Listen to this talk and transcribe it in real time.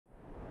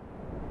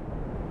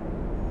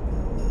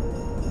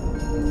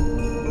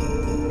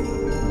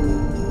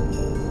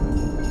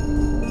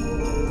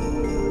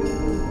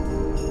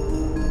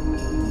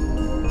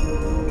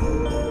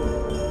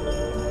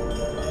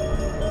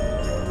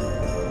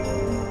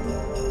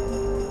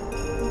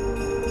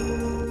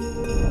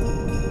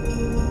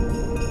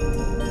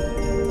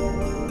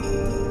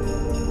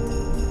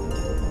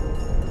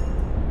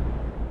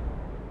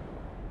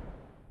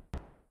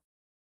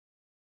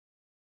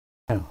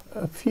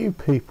few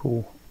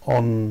people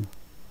on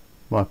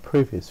my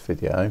previous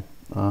video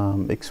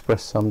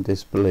expressed some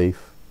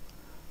disbelief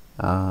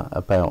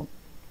about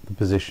the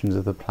positions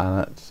of the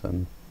planets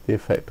and the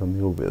effect on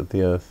the orbit of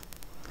the Earth.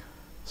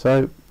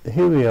 So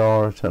here we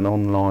are at an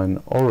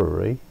online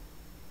orrery,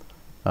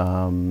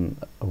 a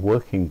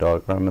working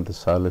diagram of the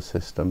solar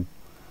system,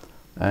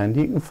 and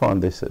you can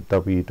find this at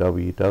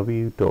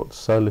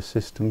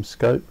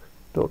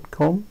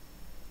www.solarsystemscope.com,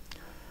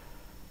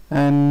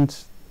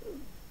 and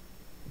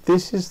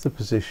this is the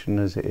position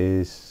as it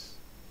is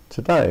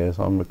today, as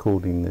I'm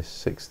recording this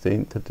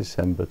 16th of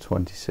December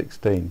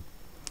 2016.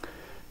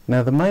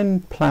 Now, the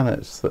main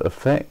planets that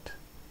affect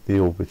the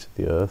orbit of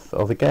the Earth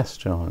are the gas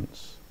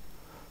giants.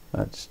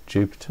 That's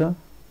Jupiter,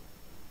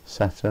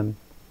 Saturn,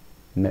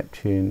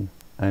 Neptune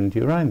and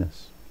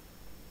Uranus.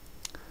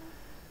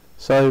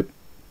 So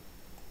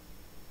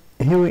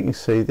here we can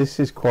see this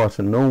is quite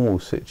a normal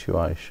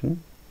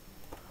situation,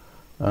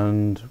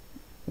 and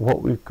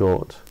what we've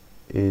got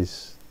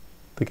is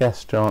the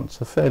gas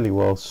giants are fairly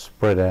well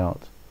spread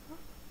out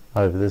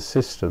over the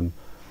system.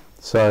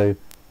 So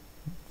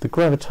the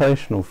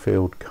gravitational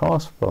field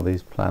cast by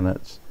these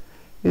planets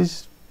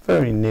is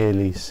very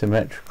nearly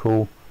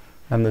symmetrical,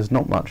 and there's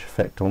not much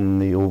effect on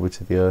the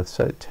orbit of the Earth,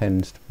 so it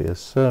tends to be a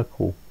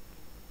circle.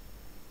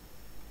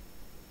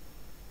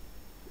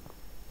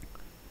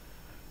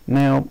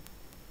 Now,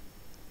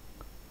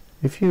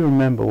 if you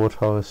remember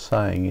what I was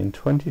saying, in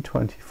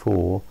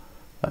 2024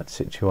 that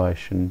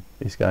situation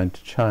is going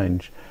to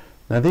change.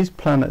 Now, these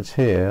planets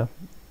here,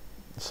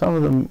 some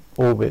of them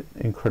orbit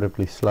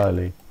incredibly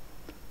slowly.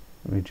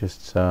 Let me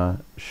just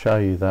show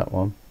you that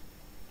one.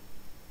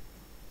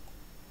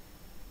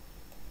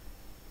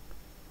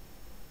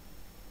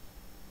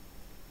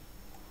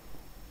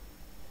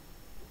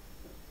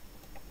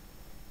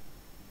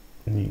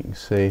 And you can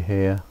see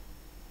here,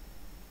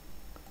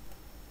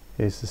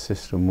 here's the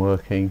system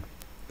working.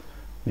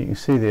 You can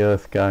see the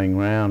Earth going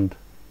round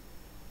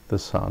the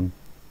Sun,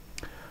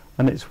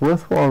 and it's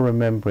worthwhile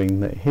remembering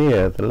that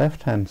here, the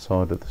left hand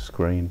side of the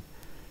screen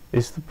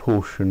is the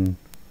portion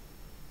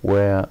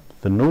where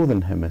the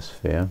northern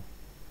hemisphere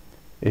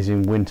is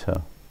in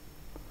winter.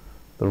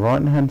 The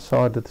right hand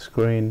side of the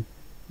screen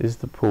is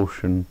the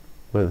portion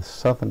where the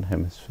southern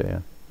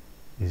hemisphere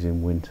is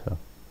in winter.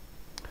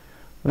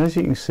 And as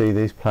you can see,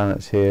 these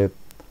planets here,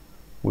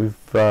 we've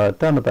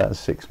done about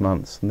 6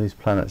 months, and these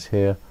planets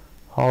here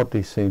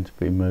hardly seem to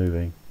be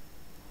moving.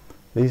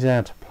 These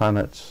outer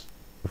planets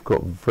have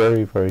got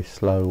very, very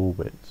slow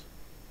orbits.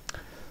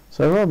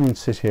 So rather than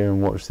sit here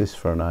and watch this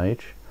for an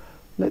age,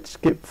 let's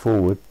skip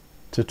forward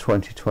to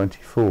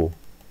 2024.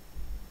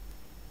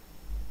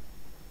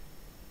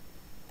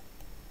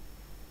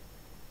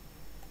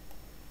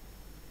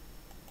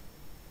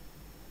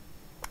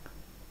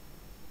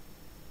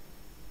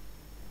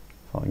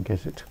 If I can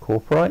get it to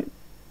cooperate.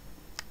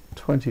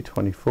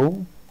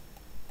 2024.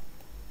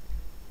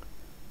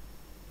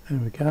 There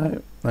we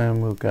go,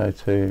 and we'll go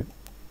to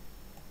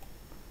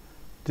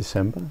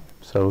December,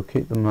 so we'll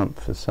keep the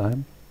month the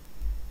same.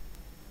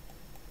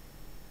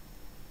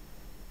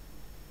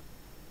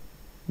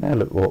 Now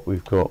look what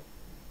we've got.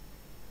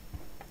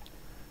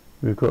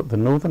 We've got the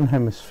northern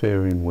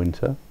hemisphere in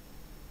winter.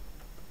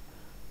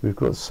 We've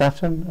got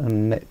Saturn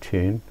and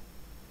Neptune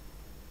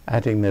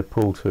adding their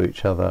pull to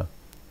each other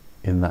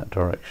in that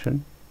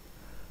direction.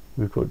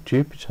 We've got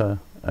Jupiter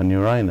and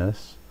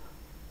Uranus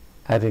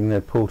adding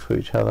their pull to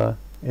each other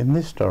in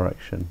this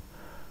direction,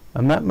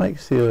 and that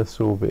makes the Earth's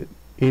orbit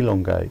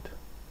elongate.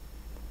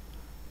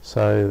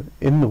 So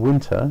in the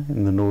winter,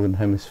 in the northern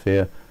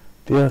hemisphere,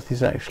 the Earth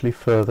is actually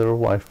further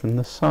away from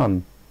the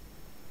Sun,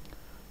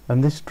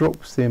 and this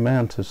drops the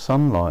amount of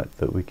sunlight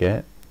that we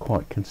get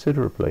quite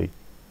considerably.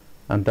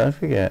 And don't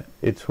forget,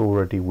 it's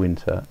already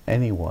winter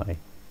anyway,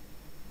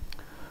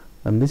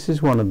 and this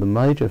is one of the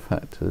major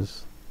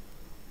factors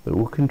that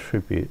will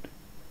contribute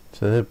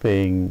to there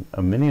being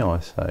a mini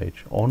ice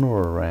age on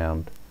or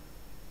around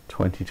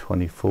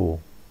 2024.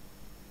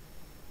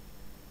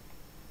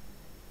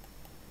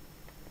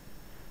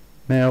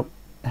 Now,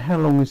 how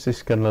long is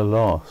this going to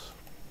last?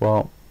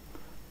 Well,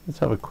 let's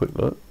have a quick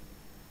look.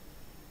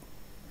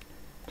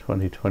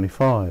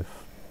 2025.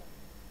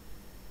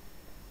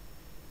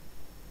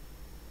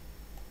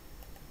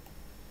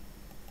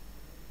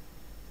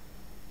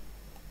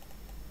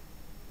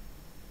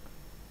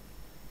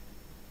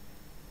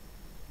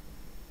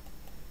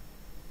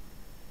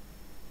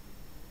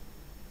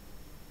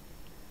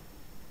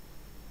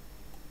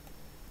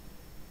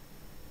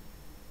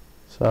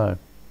 So,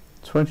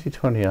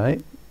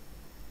 2028,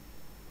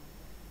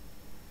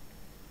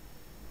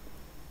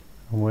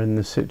 and we're in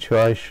the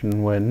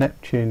situation where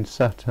Neptune,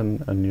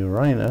 Saturn and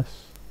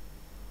Uranus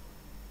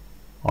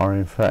are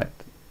in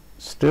fact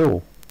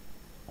still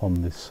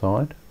on this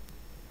side,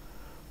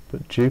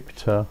 but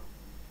Jupiter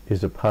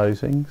is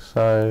opposing,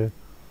 so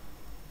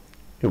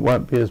it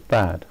won't be as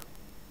bad,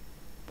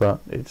 but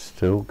it's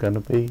still going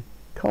to be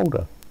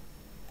colder.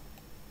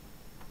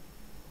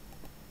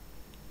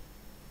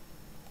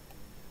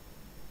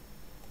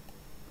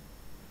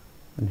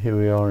 And here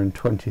we are in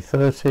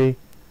 2030,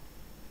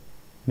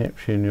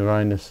 Neptune,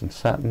 Uranus and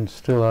Saturn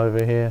still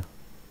over here.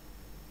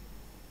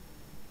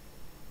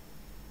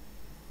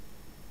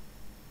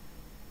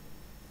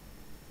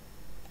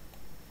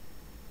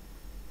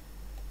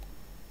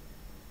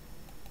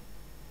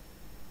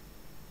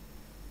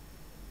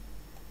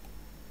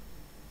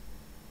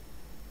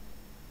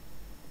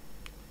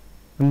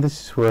 And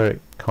this is where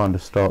it kind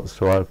of starts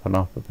to open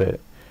up a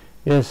bit.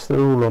 Yes, they're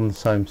all on the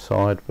same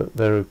side, but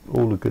they're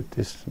all a good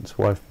distance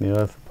away from the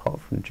Earth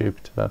apart from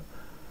Jupiter.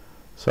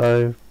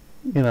 So,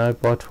 you know,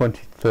 by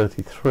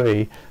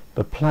 2033,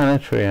 the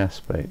planetary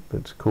aspect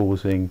that's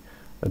causing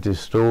a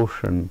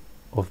distortion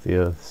of the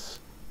Earth's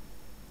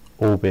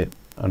orbit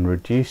and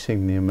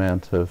reducing the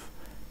amount of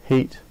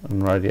heat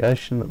and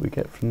radiation that we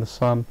get from the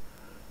Sun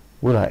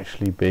will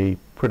actually be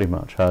pretty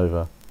much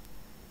over.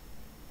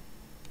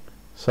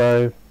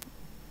 So,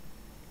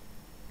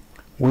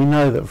 we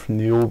know that from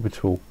the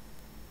orbital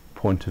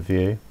point of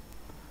view,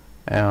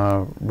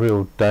 our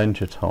real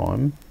danger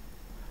time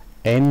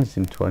ends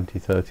in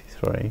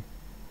 2033,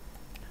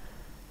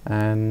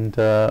 and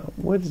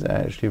where does it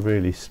actually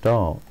really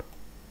start?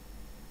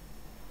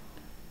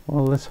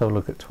 Well, let's have a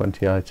look at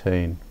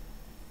 2018.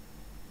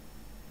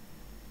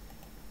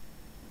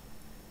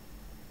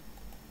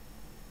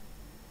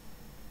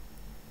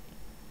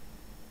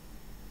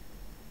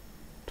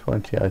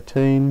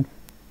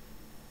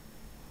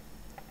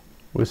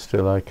 We're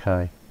still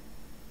okay.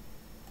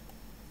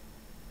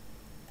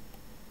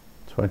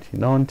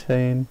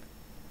 2019,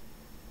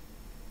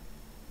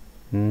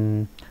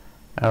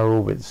 our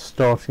orbit's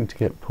starting to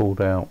get pulled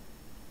out.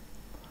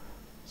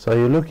 So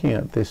you're looking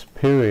at this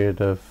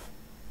period of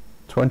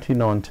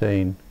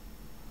 2019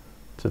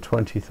 to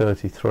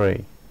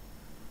 2033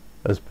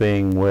 as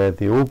being where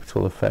the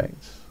orbital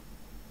effects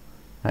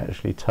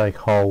actually take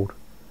hold,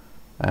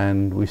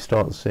 and we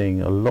start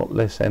seeing a lot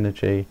less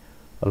energy,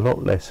 a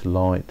lot less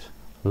light,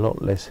 a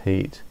lot less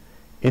heat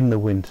in the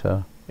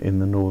winter in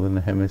the northern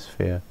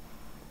hemisphere.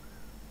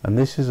 And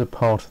this is a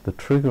part of the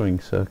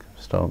triggering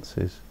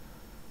circumstances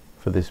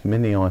for this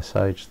mini ice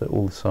age that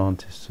all the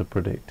scientists are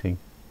predicting.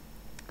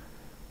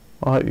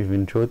 I hope you've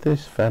enjoyed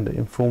this, found it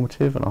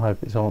informative, and I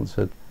hope it's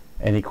answered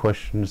any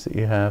questions that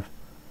you have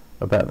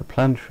about the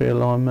planetary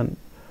alignment.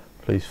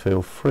 Please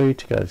feel free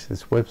to go to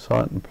this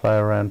website and play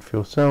around for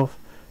yourself.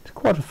 It's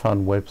quite a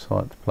fun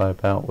website to play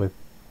about with.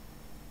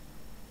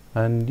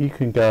 And you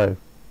can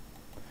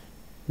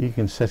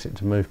set it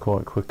to move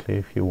quite quickly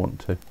if you want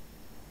to,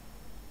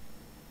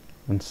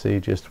 and see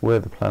just where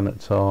the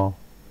planets are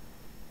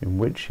in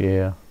which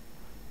year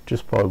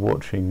just by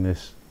watching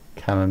this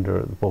calendar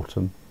at the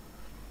bottom.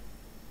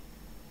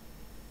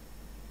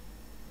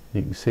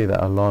 You can see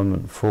that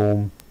alignment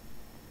form,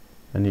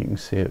 and you can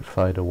see it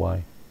fade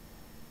away.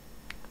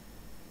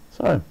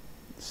 So,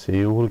 see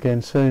you all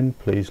again soon.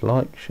 Please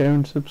like, share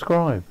and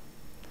subscribe.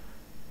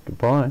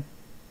 Goodbye.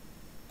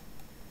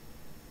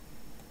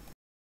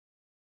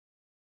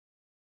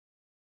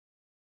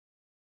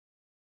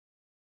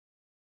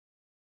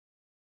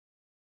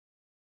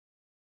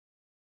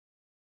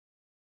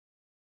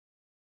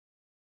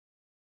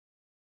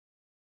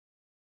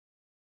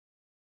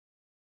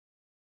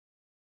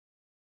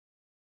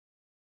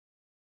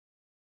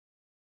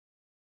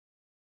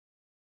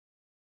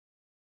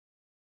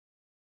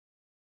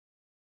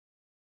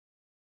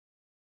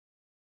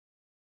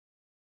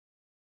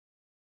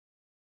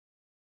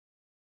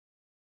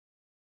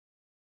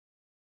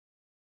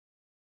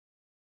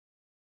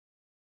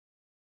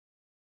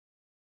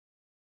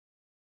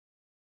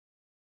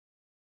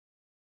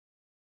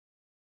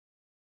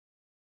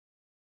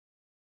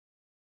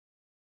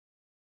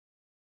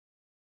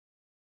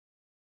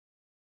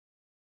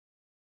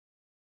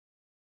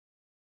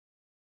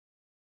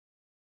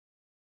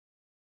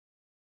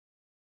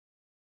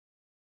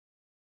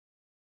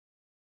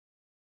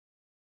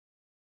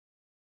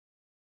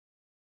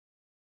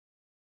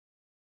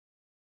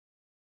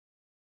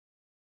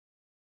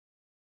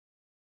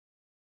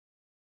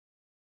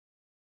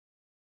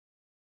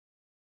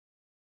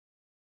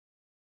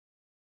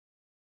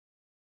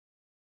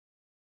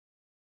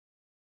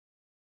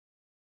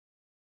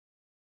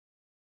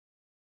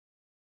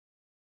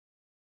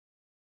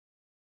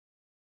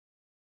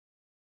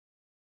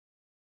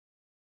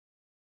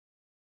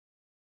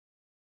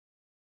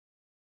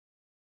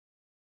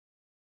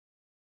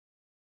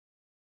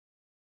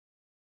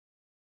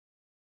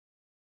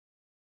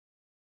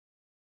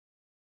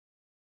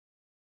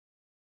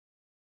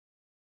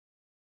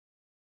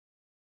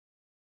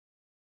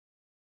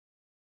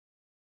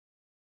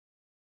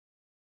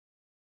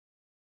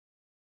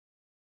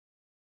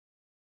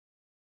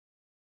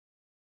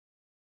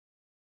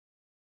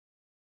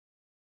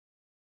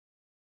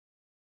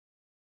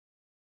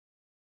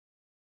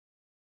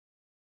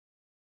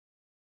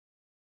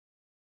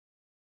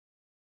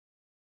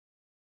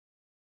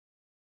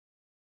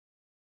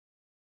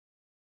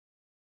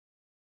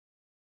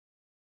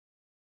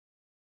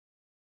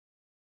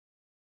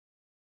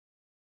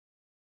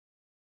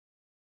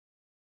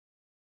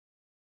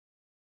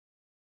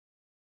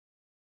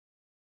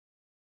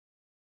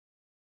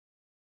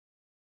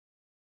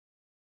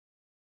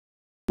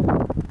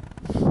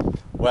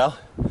 Well,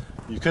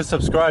 you could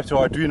subscribe to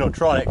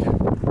Arduinotronic,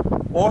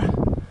 or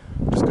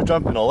just go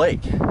jump in a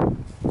lake.